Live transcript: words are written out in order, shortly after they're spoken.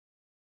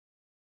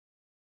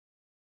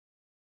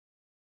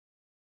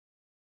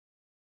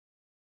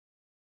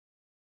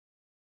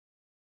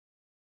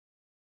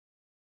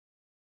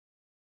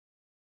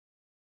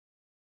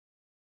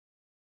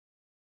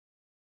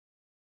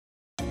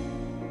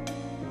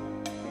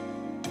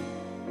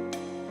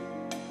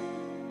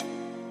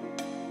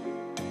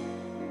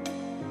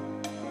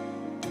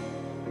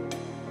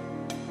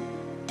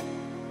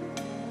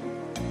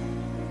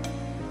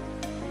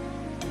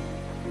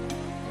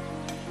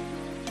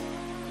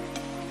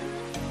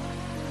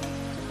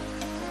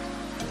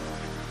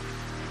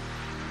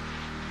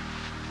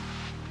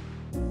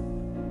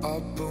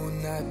Up all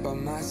night by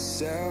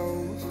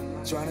myself,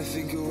 trying to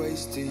think of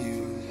ways to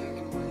you.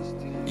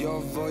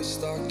 Your voice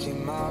stuck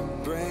in my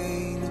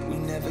brain, we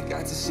never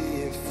got to see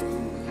it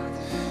through.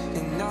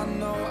 And I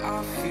know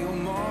I feel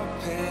more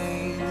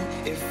pain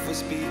if we're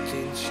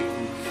speaking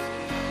truth.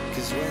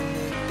 Cause when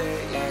the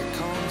daylight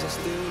comes, I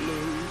still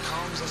lose.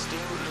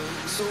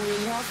 So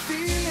will I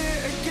feel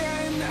it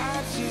again? I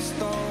just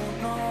don't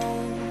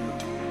know.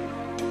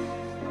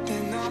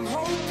 And I'm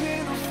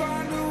hoping I'll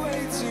find a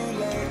way to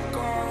let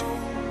go.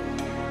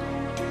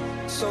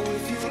 So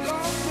if you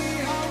love me,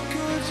 how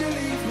could you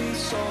leave me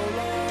so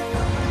low?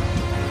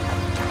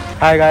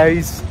 Hi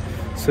guys,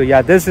 so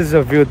yeah, this is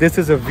a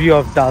view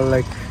of Dal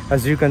Lake.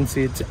 As you can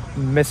see, it's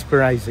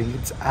mesmerizing.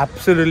 It's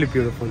absolutely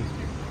beautiful.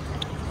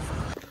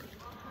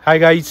 Hi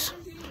guys,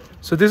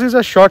 so this is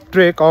a short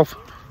trek of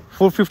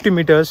 450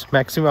 meters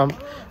maximum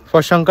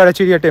for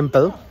Shankaracharya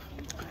Temple.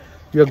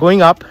 We are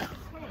going up.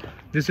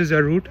 This is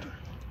a route.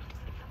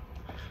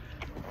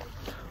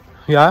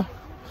 Yeah,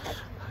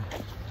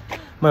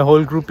 my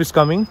whole group is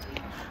coming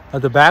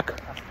at the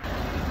back.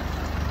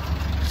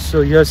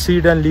 So here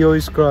Sid and Leo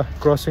is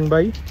crossing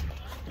by,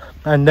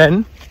 and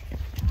then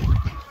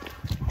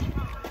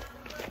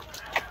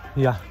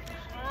yeah,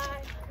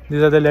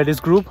 these are the ladies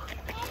group.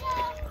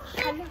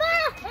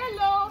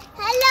 Hello.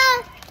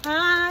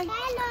 Hi.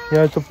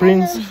 Yeah, so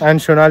Prince and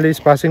Shonali is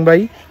passing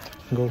by.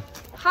 Go.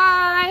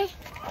 Hi.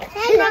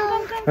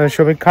 Hello.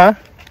 Shomika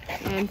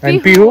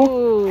and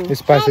Pihu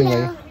is passing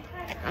by.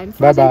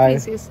 Bye bye.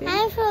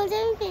 I'm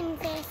Frozen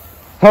Princess.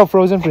 Oh,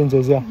 Frozen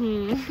Princess, yeah.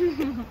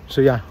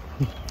 So yeah,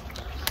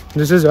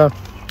 this is a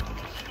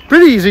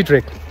pretty easy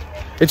trek.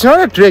 It's not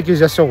a trek, it's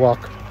just a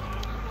walk.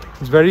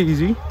 It's very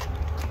easy.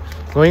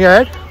 Going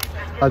ahead,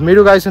 I'll meet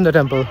you guys in the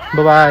temple.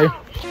 Bye bye.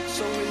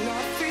 So will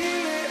I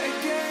feel it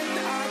again?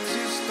 I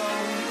just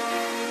don't know.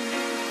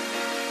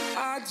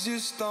 I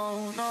just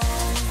don't know.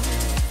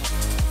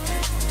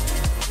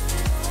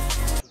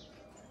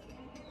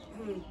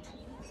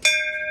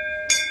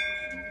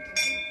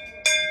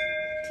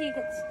 ঠিক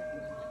আছে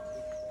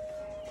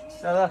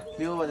দাদা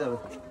লিও বাজাবে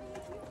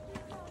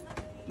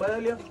বাজা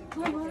লিও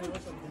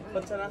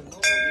হচ্ছে না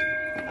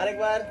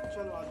আরেকবার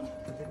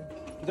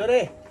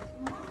জোরে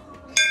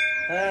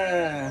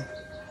হ্যাঁ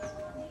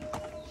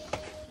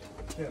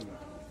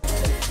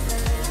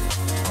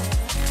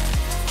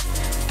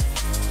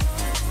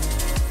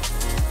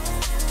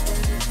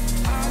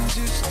I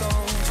just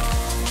don't know.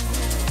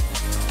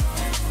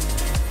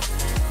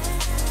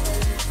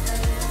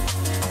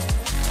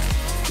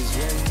 Cause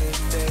when the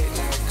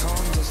daylight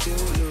comes, I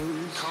still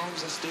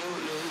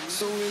lose.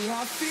 So will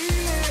I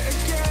feel it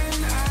again?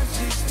 I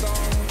just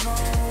don't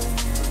know.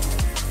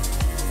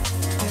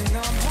 And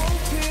I'm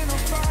hoping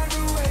I'll find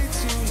a way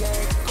to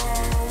let go.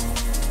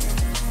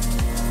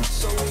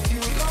 So if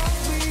you love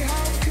me,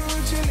 how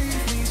could you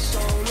leave me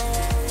so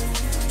low?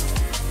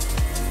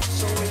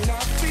 So will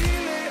I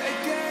feel it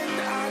again?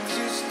 I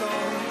just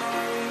don't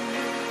know.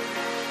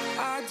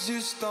 I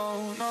just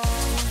don't know.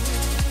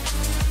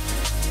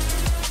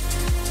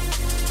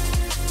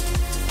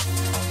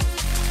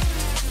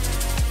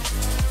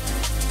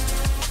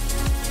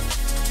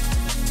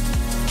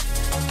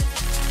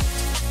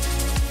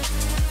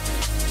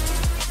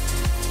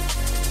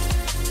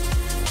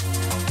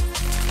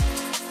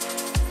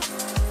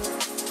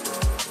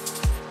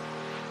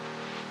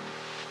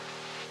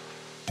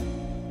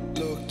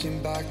 Looking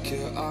back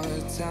at our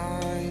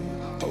time,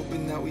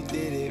 hoping that we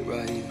did it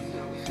right.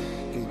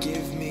 And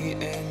give me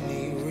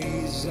any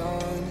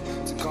reason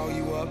to call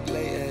you up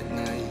late at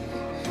night.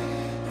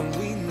 And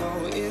we know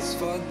it's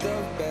for the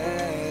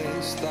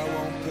best, I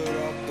won't put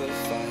up a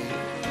fight.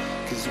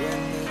 Cause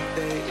when the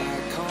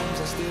daylight comes,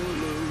 I still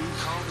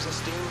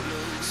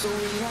lose. So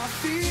will I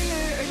feel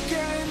it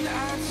again?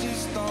 I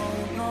just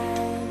don't know.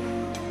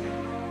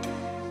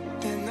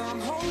 And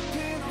I'm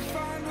hoping I'll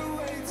find a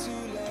way to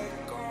let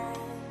go.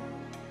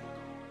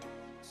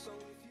 So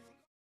if you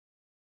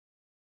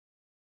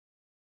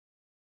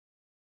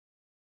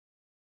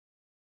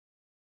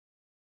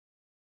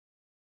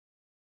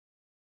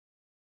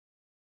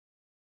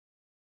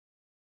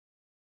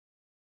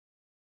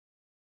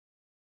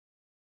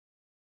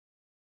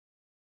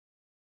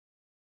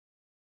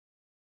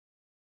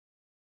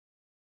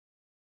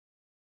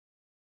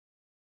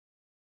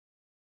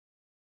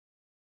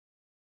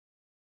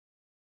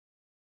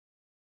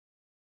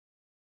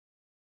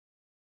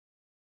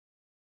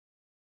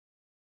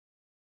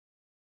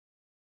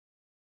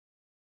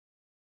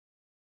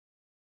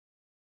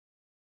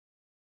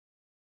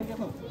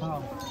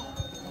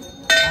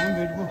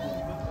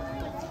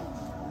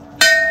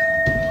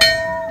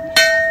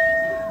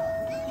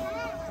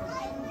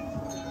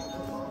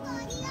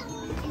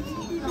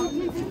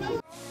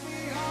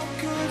how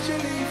could you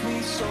leave me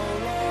so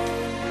low?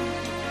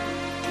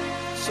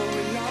 So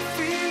will I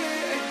feel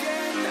it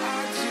again? I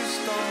just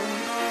don't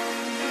know.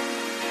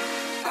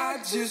 I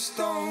just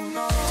don't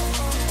know.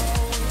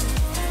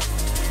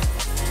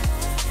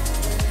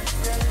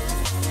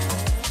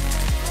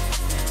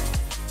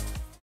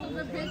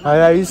 Hi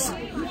guys,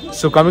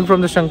 so coming from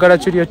the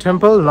Shankaracharya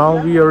Temple, now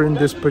we are in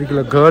this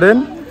particular garden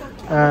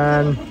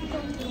And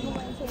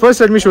first,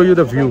 let me show you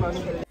the view.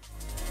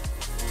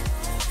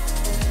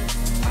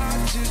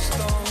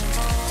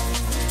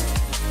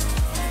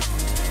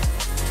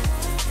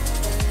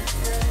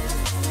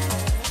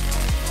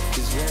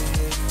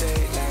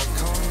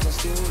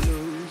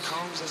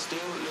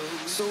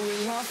 So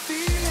will I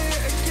feel it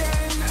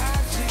again? I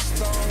just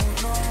don't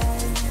know.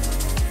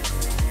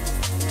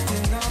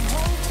 And I'm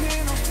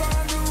hoping I'll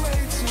find a way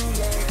to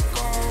let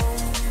go.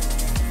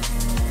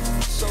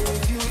 So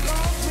if you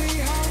love me,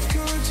 how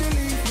could you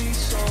leave me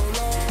so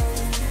low?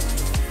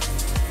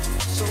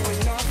 So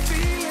will I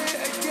feel it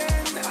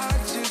again? I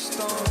just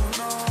don't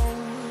know.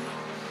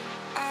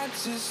 I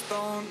just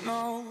don't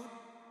know.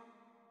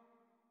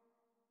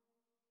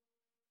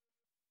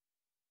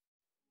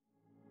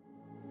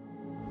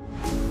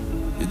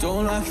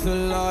 Don't like the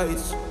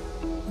lights,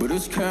 but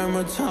it's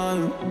camera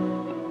time.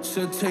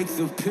 Said take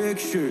the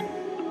picture,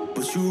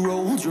 but you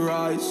rolled your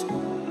eyes.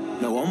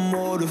 Now I'm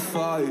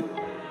mortified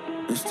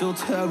and still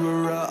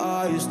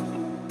terrorized.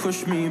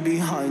 Push me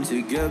behind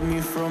to get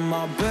me from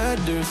my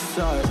better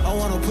side. I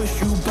wanna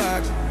push you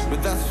back,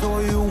 but that's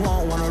all you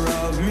want. Wanna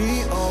rub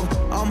me up,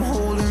 I'm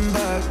holding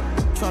back.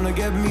 Tryna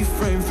get me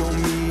framed, throw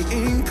me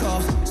in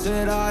cuffs.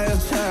 Said I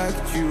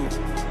attacked you,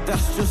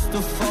 that's just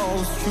a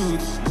false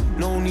truth.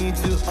 No need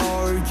to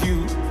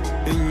argue,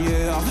 and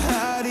yeah, I've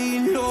had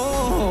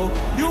enough.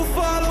 You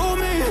follow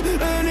me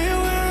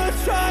anywhere I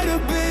try to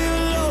be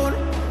alone.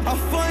 I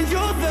find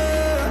you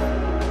there.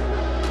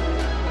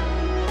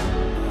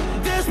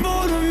 There's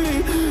more to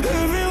me.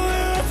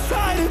 Everywhere I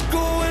try to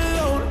go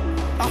alone,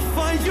 I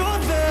find you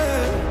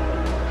there.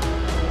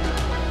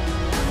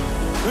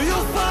 You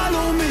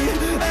follow me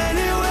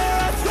anywhere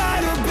I try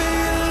to be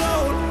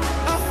alone,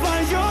 I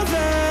find you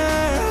there.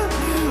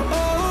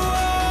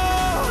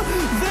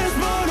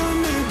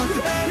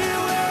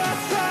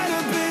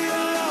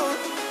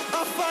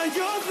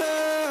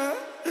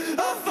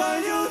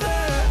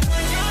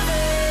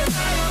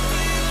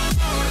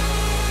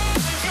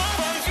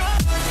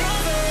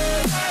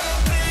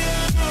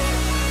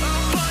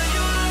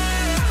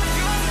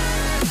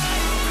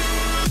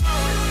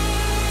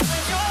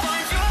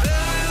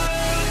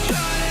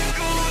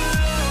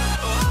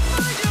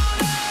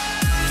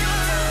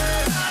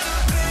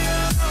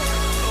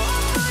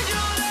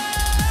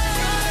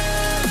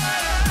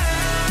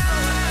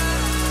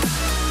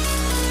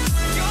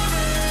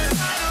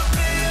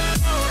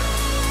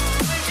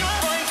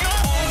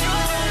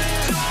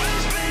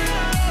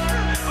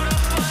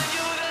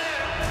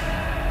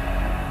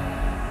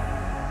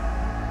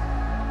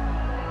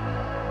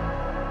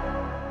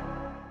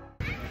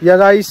 Yeah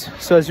guys,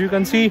 so as you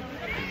can see,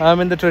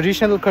 I'm in the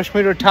traditional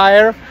Kashmir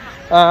attire,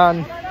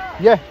 and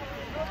yeah,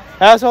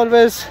 as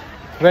always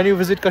when you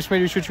visit Kashmir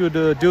you should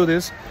do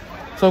this.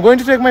 So I'm going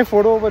to take my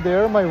photo over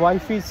there. My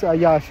wife is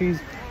yeah,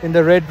 she's in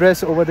the red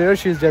dress over there.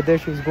 She's there,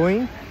 she's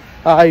going.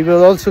 I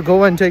will also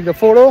go and take the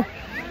photo.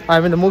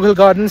 I'm in the Mughal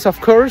Gardens,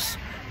 of course,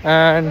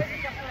 and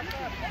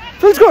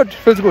feels good.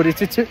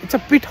 It's a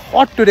bit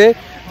hot today.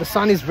 The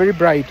sun is very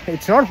bright.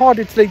 It's not hot,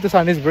 it's like the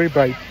sun is very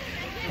bright.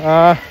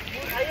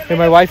 And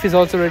my wife is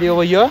also ready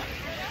over here,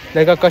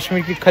 like a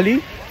Kashmir ki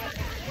khali.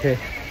 Okay,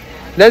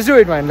 let's do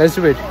it, man. Let's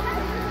do it.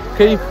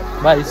 Okay,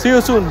 bye. See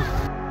you soon.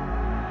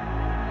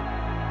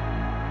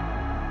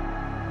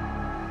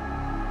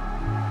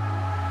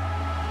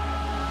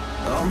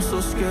 I'm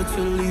so scared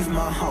to leave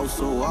my house,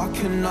 so I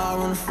cannot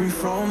run free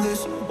from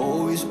this.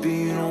 Always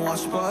being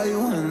watched by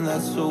you, and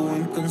that's so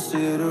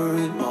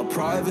inconsiderate. My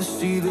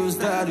privacy, does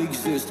that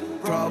exist?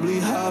 Probably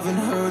haven't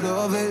heard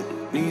of it.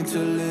 Need to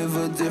live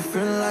a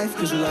different life,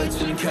 cause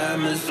lights and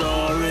cameras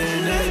are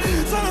in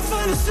it. Trying to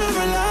find a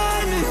silver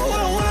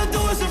lining.